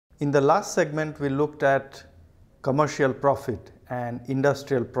In the last segment, we looked at commercial profit and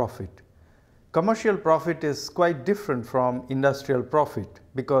industrial profit. Commercial profit is quite different from industrial profit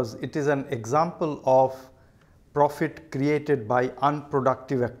because it is an example of profit created by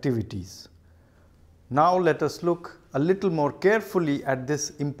unproductive activities. Now let us look a little more carefully at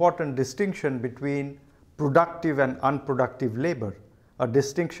this important distinction between productive and unproductive labor, a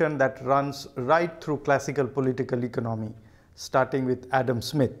distinction that runs right through classical political economy, starting with Adam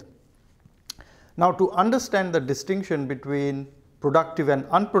Smith. Now, to understand the distinction between productive and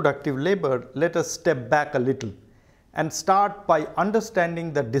unproductive labor, let us step back a little and start by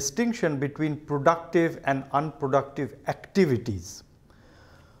understanding the distinction between productive and unproductive activities.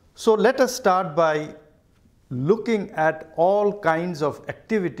 So let us start by looking at all kinds of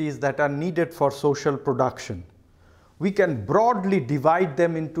activities that are needed for social production. We can broadly divide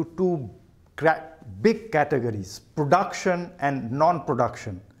them into two big categories, production and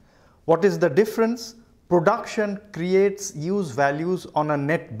non-production. What is the difference? Production creates use values on a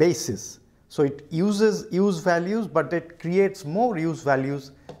net basis. So it uses use values, but it creates more use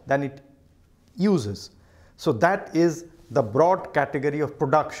values than it uses. So that is the broad category of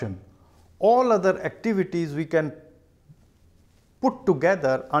production. All other activities we can put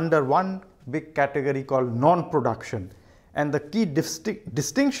together under one big category called non-production. And the key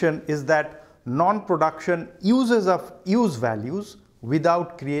distinction is that non-production uses of use values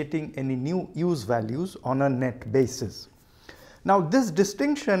without creating any new use values on a net basis. Now, this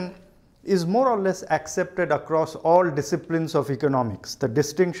distinction is more or less accepted across all disciplines of economics, the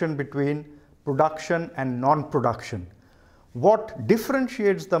distinction between production and non-production. What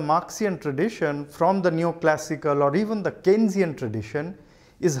differentiates the Marxian tradition from the neoclassical or even the Keynesian tradition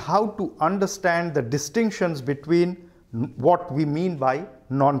is how to understand the distinctions between what we mean by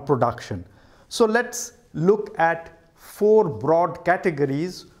non-production. So let's look at four broad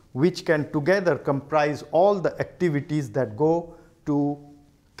categories which can together comprise all the activities that go to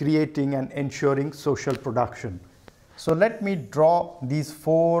creating and ensuring social production. So let me draw these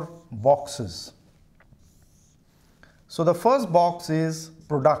four boxes. So the first box is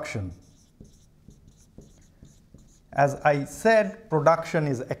production. As I said, production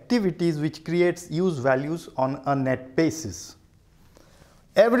is activities which creates use values on a net basis.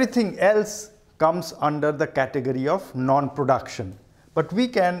 Everything else comes under the category of non-production. But we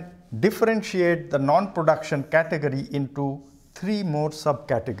can differentiate the non-production category into three more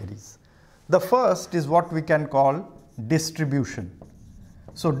subcategories. The first is what we can call distribution.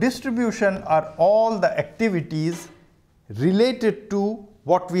 So distribution are all the activities related to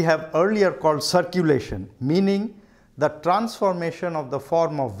what we have earlier called circulation, meaning the transformation of the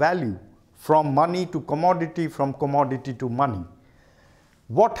form of value from money to commodity, from commodity to money.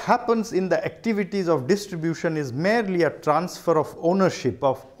 What happens in the activities of distribution is merely a transfer of ownership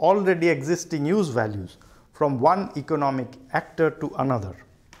of already existing use values from one economic actor to another.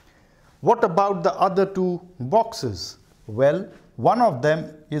 What about the other two boxes? Well, one of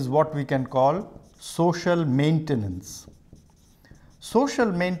them is what we can call social maintenance.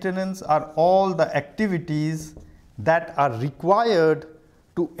 Social maintenance are all the activities that are required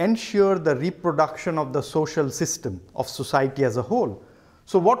to ensure the reproduction of the social system of society as a whole.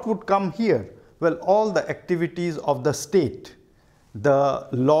 So what would come here? Well, all the activities of the state, the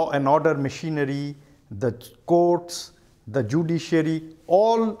law and order machinery, the courts, the judiciary,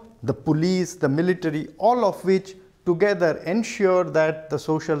 all the police, the military, all of which together ensure that the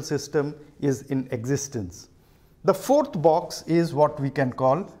social system is in existence. The fourth box is what we can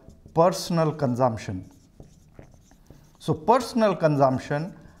call personal consumption. So personal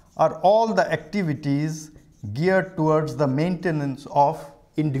consumption are all the activities geared towards the maintenance of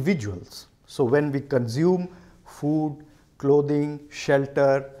individuals. So when we consume food, clothing,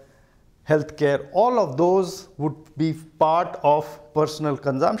 shelter, healthcare, all of those would be part of personal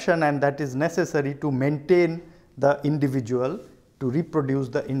consumption, and that is necessary to maintain the individual, to reproduce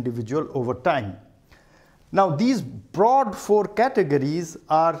the individual over time. Now, these broad four categories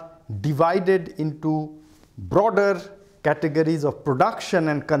are divided into broader categories of production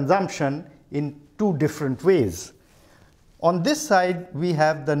and consumption in two different ways. On this side, we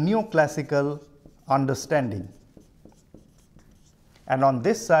have the neoclassical understanding, and on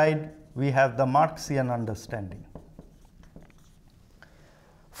this side, we have the Marxian understanding.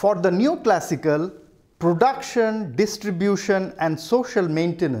 For the neoclassical, production, distribution, and social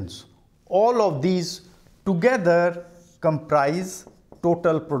maintenance, all of these together comprise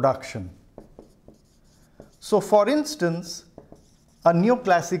total production. So for instance, a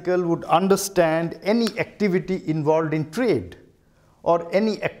neoclassical would understand any activity involved in trade or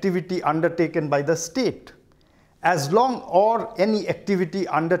any activity undertaken by the state as long or any activity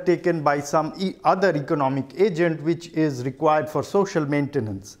undertaken by some other economic agent which is required for social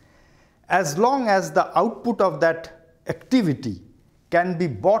maintenance. As long as the output of that activity can be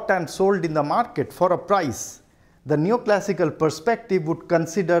bought and sold in the market for a price, the neoclassical perspective would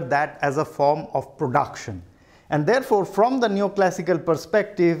consider that as a form of production. And therefore, from the neoclassical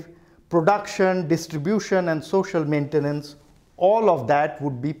perspective, production, distribution, and social maintenance, all of that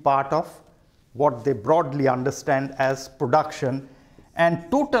would be part of what they broadly understand as production,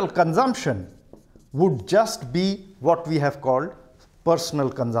 and total consumption would just be what we have called personal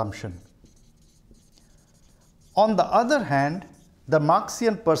consumption. On the other hand, the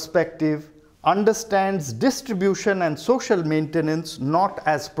Marxian perspective understands distribution and social maintenance not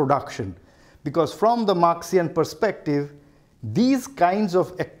as production, because from the Marxian perspective, these kinds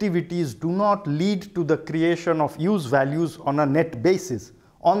of activities do not lead to the creation of use values on a net basis.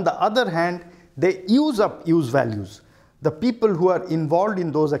 On the other hand, they use up use values. The people who are involved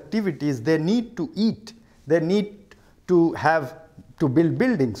in those activities, they need to eat, they need to build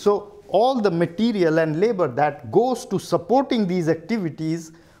buildings. So all the material and labor that goes to supporting these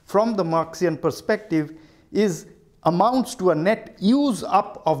activities from the Marxian perspective amounts to a net use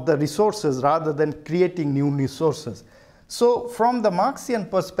up of the resources rather than creating new resources. So from the Marxian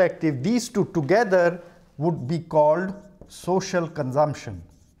perspective, these two together would be called social consumption.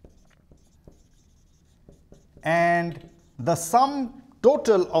 And the sum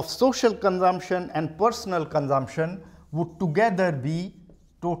total of social consumption and personal consumption would together be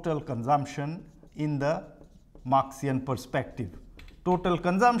total consumption in the Marxian perspective. Total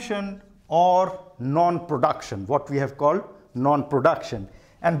consumption or non-production, what we have called non-production.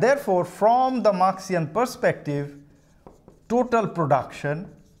 And therefore, from the Marxian perspective, total production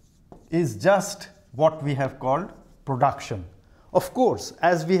is just what we have called production. Of course,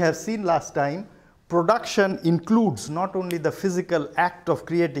 as we have seen last time, production includes not only the physical act of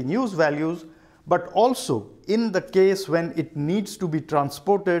creating use values, but also in the case when it needs to be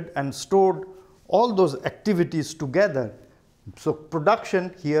transported and stored, all those activities together. So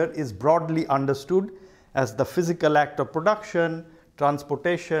production here is broadly understood as the physical act of production,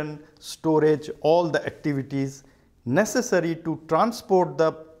 transportation, storage, all the activities necessary to transport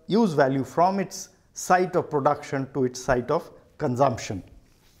the use value from its site of production to its site of consumption.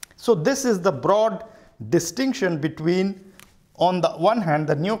 So this is the broad distinction between, on the one hand,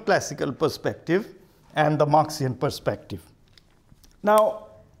 the neoclassical perspective and the Marxian perspective. Now,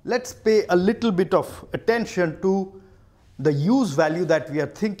 let's pay a little bit of attention to the use value that we are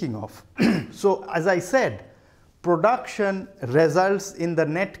thinking of. So, as I said, production results in the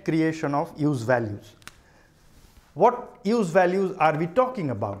net creation of use values. What use values are we talking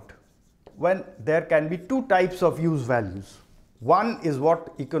about? When there can be two types of use values. One is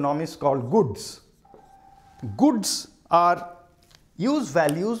what economists call goods. Goods are use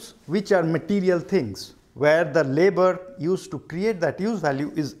values which are material things, where the labor used to create that use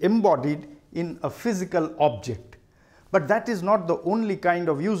value is embodied in a physical object. But that is not the only kind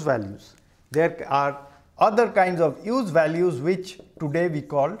of use values. There are other kinds of use values which today we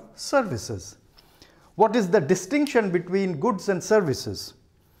call services. What is the distinction between goods and services?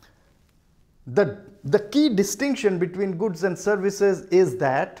 The key distinction between goods and services is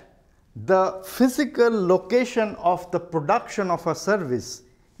that the physical location of the production of a service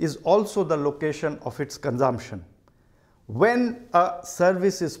is also the location of its consumption. When a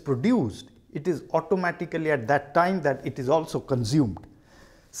service is produced, it is automatically at that time that it is also consumed.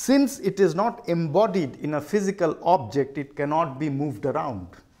 Since it is not embodied in a physical object, it cannot be moved around.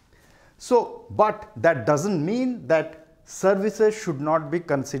 So, but that doesn't mean that services should not be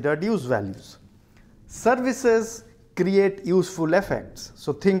considered use values. Services create useful effects.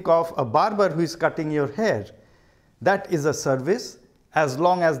 So think of a barber who is cutting your hair. That is a service, as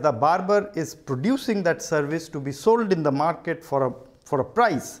long as the barber is producing that service to be sold in the market for a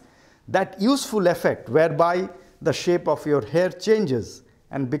price. That useful effect whereby the shape of your hair changes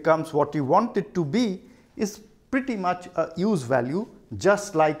and becomes what you want it to be is pretty much a use value,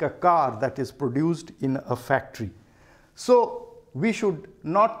 just like a car that is produced in a factory. So we should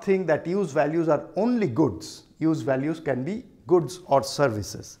not think that use values are only goods. Use values can be goods or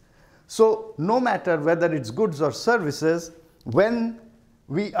services. So no matter whether it's goods or services, when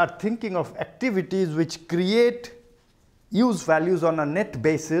we are thinking of activities which create use values on a net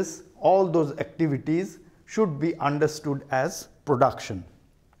basis, all those activities should be understood as production.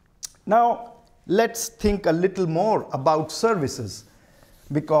 Now, let's think a little more about services,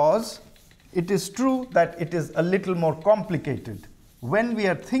 because it is true that it is a little more complicated. When we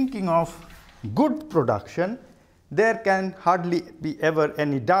are thinking of good production, there can hardly be ever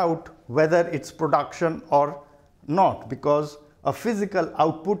any doubt whether it's production or not, because a physical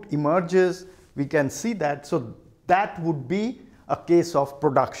output emerges, we can see that. So that would be a case of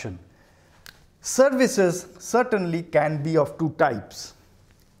production. Services certainly can be of two types.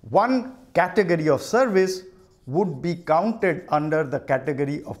 One category of service would be counted under the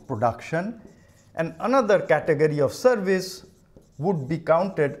category of production, and another category of service would be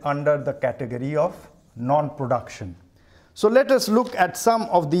counted under the category of non-production. So let us look at some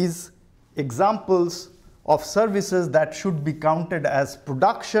of these examples of services that should be counted as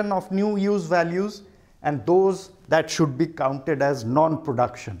production of new use values and those that should be counted as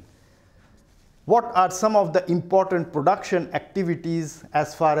non-production. What are some of the important production activities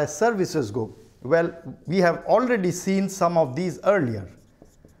as far as services go? Well, we have already seen some of these earlier.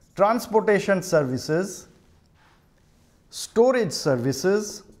 Transportation services, storage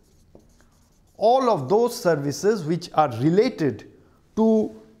services, all of those services which are related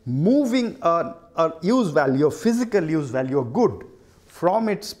to moving a use value, a physical use value, a good from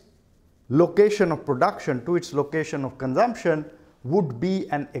its location of production to its location of consumption would be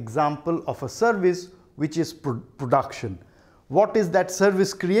an example of a service which is production. What is that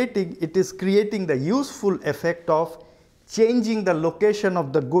service creating? It is creating the useful effect of changing the location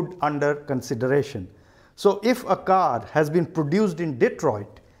of the good under consideration. So if a car has been produced in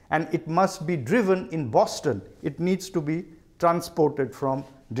Detroit and it must be driven in Boston, it needs to be transported from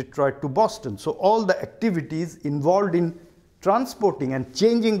Detroit to Boston. So all the activities involved in transporting and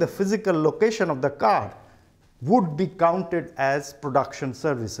changing the physical location of the car would be counted as production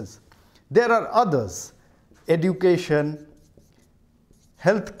services. There are others: education,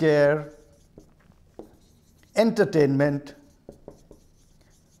 healthcare, entertainment.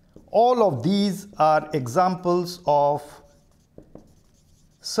 All of these are examples of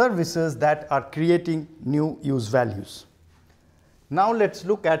services that are creating new use values. Now let's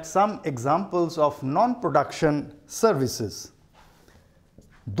look at some examples of non-production services.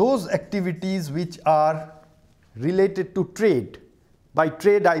 Those activities which are related to trade. By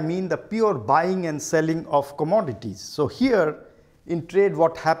trade I mean the pure buying and selling of commodities. So here in trade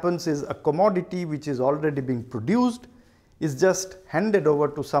what happens is a commodity which is already being produced is just handed over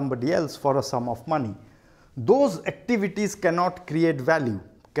to somebody else for a sum of money. Those activities cannot create value,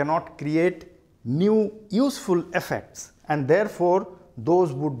 cannot create new useful effects, and therefore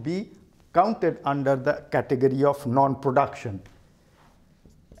those would be counted under the category of non-production.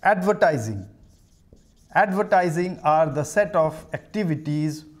 Advertising. Advertising are the set of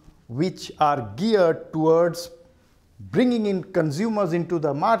activities which are geared towards bringing in consumers into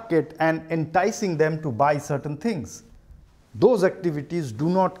the market and enticing them to buy certain things. Those activities do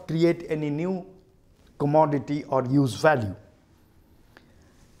not create any new commodity or use value.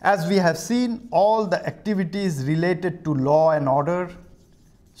 As we have seen, all the activities related to law and order,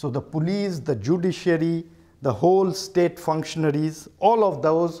 so the police, the judiciary, the whole state functionaries, all of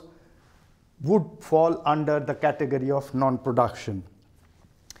those would fall under the category of non-production.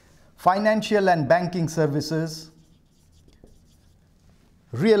 Financial and banking services,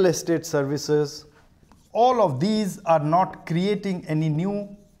 real estate services, all of these are not creating any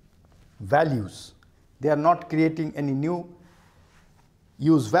new values. They are not creating any new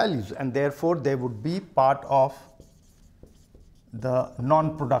use values, and therefore they would be part of the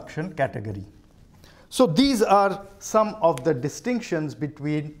non-production category. So these are some of the distinctions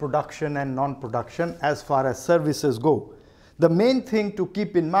between production and non-production as far as services go. The main thing to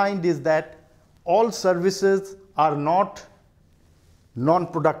keep in mind is that all services are not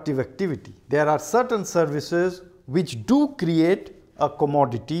non-productive activity. There are certain services which do create a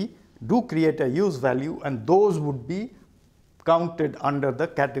commodity, do create a use value, and those would be counted under the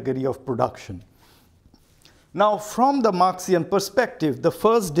category of production. Now, from the Marxian perspective, the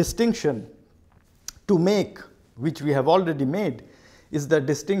first distinction to make, which we have already made, is the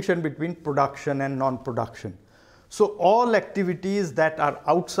distinction between production and non-production. So all activities that are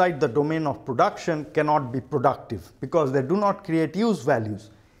outside the domain of production cannot be productive because they do not create use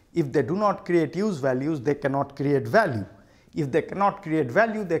values. If they do not create use values, they cannot create value. If they cannot create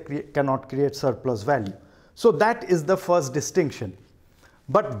value, they cannot create surplus value. So that is the first distinction.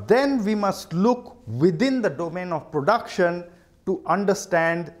 But then we must look within the domain of production to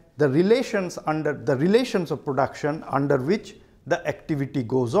understand the relations of production under which the activity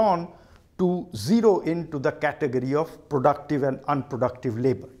goes on, to zero into the category of productive and unproductive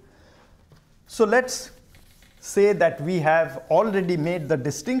labor. So let's say that we have already made the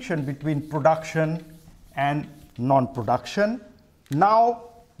distinction between production and non-production. Now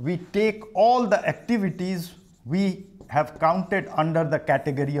we take all the activities we have counted under the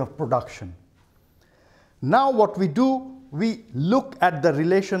category of production. Now what we do, we look at the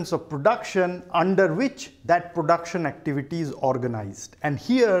relations of production under which that production activity is organized. And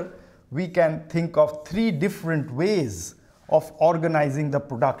here we can think of three different ways of organizing the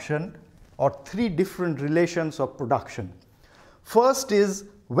production, or three different relations of production. First is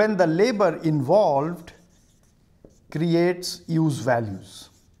when the labor involved creates use values,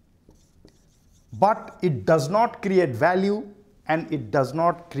 but it does not create value and it does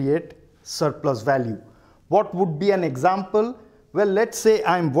not create surplus value. What would be an example? Well, let's say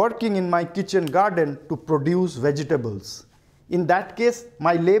I'm working in my kitchen garden to produce vegetables. In that case,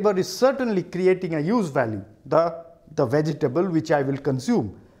 my labor is certainly creating a use value, the vegetable which I will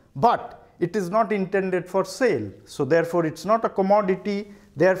consume, but it is not intended for sale. So therefore, it's not a commodity,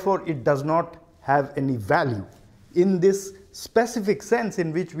 therefore it does not have any value in this specific sense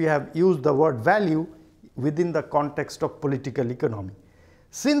in which we have used the word value within the context of political economy.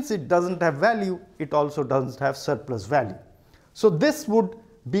 Since it doesn't have value, it also doesn't have surplus value. So this would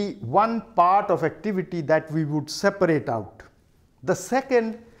be one part of activity that we would separate out. The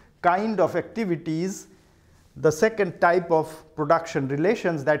second kind of activities, the second type of production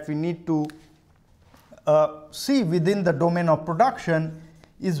relations that we need to see within the domain of production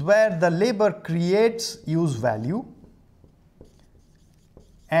is where the labor creates use value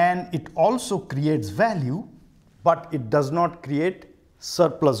and it also creates value, but it does not create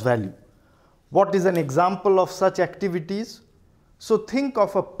surplus value. What is an example of such activities? So think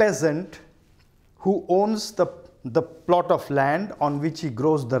of a peasant who owns the plot of land on which he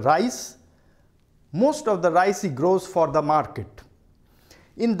grows the rice. Most of the rice he grows for the market.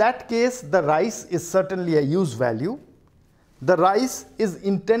 In that case, the rice is certainly a use value. The rice is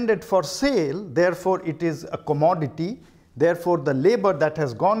intended for sale, therefore it is a commodity. Therefore, the labor that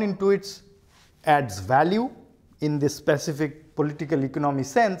has gone into it adds value in this specific political economy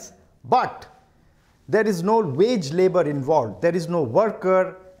sense, but there is no wage labor involved. There is no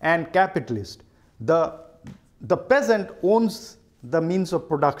worker and capitalist. The peasant owns the means of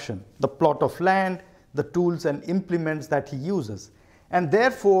production, the plot of land, the tools and implements that he uses. And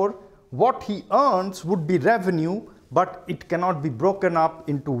therefore, what he earns would be revenue, but it cannot be broken up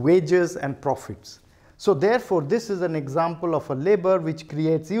into wages and profits. So therefore, this is an example of a labor which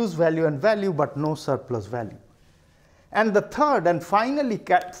creates use value and value, but no surplus value. And the third and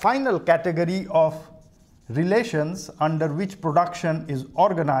final category of relations under which production is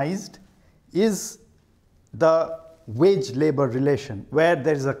organized is the wage labor relation, where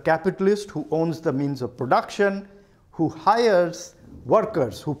there is a capitalist who owns the means of production, who hires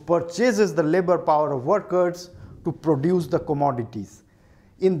workers, who purchases the labor power of workers to produce the commodities.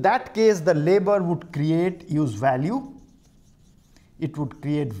 In that case, the labor would create use value, it would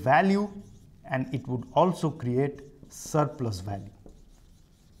create value, and it would also create surplus value.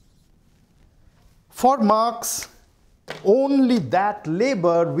 For Marx, only that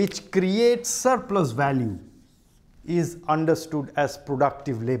labor which creates surplus value is understood as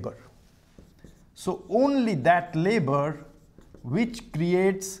productive labor. So only that labor which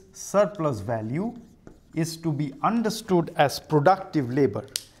creates surplus value is to be understood as productive labor.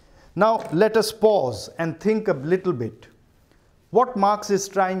 Now let us pause and think a little bit. What Marx is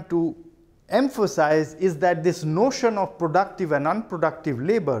trying to emphasize is that this notion of productive and unproductive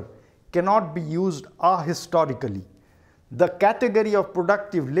labor cannot be used ahistorically. The category of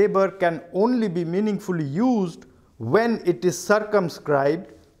productive labor can only be meaningfully used when it is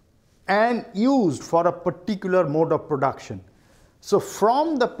circumscribed and used for a particular mode of production. So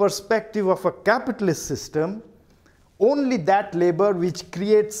from the perspective of a capitalist system, only that labor which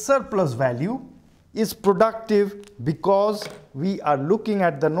creates surplus value is productive, because we are looking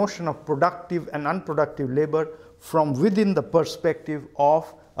at the notion of productive and unproductive labor from within the perspective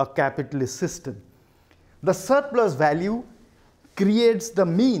of a capitalist system. The surplus value creates the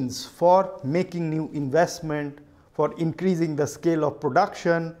means for making new investment, for increasing the scale of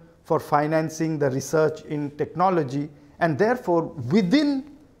production, for financing the research in technology, and therefore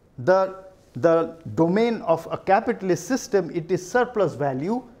within the domain of a capitalist system, it is surplus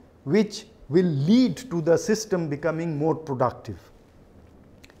value which will lead to the system becoming more productive.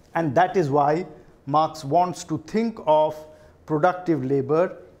 And that is why Marx wants to think of productive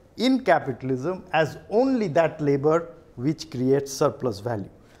labor in capitalism as only that labor which creates surplus value.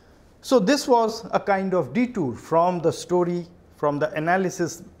 So this was a kind of detour from the story, from the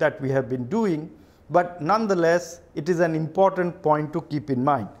analysis that we have been doing, but nonetheless it is an important point to keep in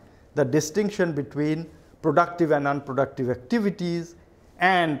mind, the distinction between productive and unproductive activities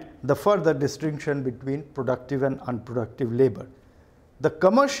and the further distinction between productive and unproductive labor. The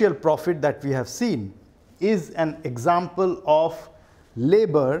commercial profit that we have seen is an example of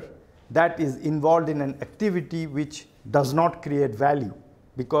labor that is involved in an activity which does not create value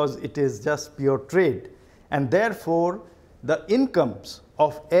because it is just pure trade, and therefore the incomes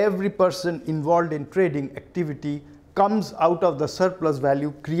of every person involved in trading activity comes out of the surplus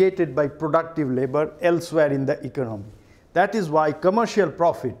value created by productive labor elsewhere in the economy. That is why commercial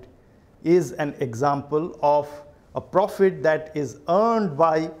profit is an example of a profit that is earned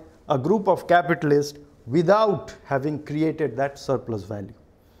by a group of capitalists without having created that surplus value.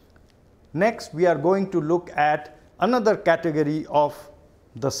 Next, we are going to look at another category of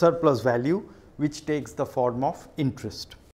the surplus value, which takes the form of interest.